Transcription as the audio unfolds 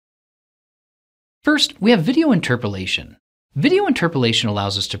First, we have video interpolation. Video interpolation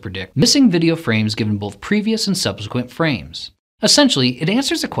allows us to predict missing video frames given both previous and subsequent frames. Essentially, it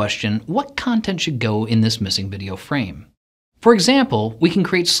answers the question, what content should go in this missing video frame? For example, we can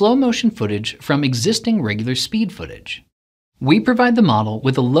create slow motion footage from existing regular speed footage. We provide the model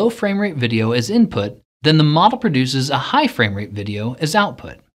with a low frame rate video as input, then the model produces a high frame rate video as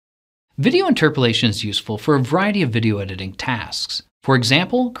output. Video interpolation is useful for a variety of video editing tasks. For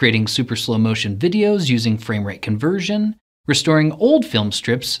example, creating super slow motion videos using frame rate conversion, restoring old film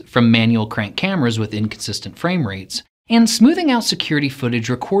strips from manual crank cameras with inconsistent frame rates, and smoothing out security footage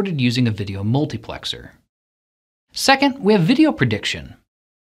recorded using a video multiplexer. Second, we have video prediction.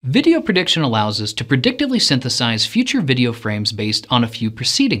 Video prediction allows us to predictively synthesize future video frames based on a few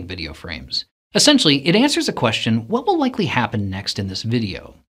preceding video frames. Essentially, it answers a question, what will likely happen next in this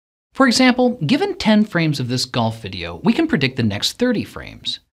video? For example, given 10 frames of this golf video, we can predict the next 30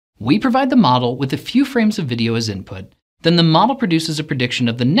 frames. We provide the model with a few frames of video as input, then the model produces a prediction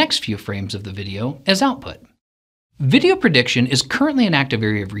of the next few frames of the video as output. Video prediction is currently an active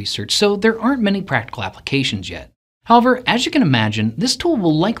area of research, so there aren't many practical applications yet. However, as you can imagine, this tool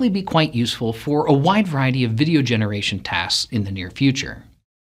will likely be quite useful for a wide variety of video generation tasks in the near future.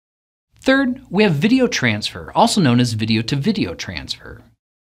 Third, we have video transfer, also known as video-to-video transfer.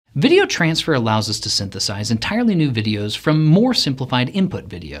 Video transfer allows us to synthesize entirely new videos from more simplified input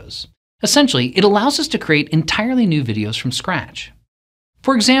videos. Essentially, it allows us to create entirely new videos from scratch.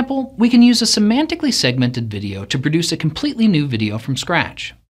 For example, we can use a semantically segmented video to produce a completely new video from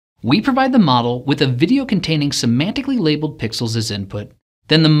scratch. We provide the model with a video containing semantically labeled pixels as input,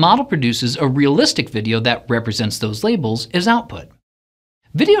 then the model produces a realistic video that represents those labels as output.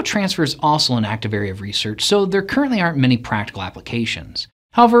 Video transfer is also an active area of research, so there currently aren't many practical applications.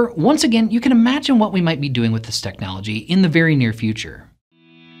 However, once again, you can imagine what we might be doing with this technology in the very near future.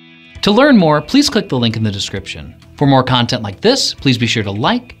 To learn more, please click the link in the description. For more content like this, please be sure to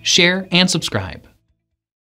like, share, and subscribe.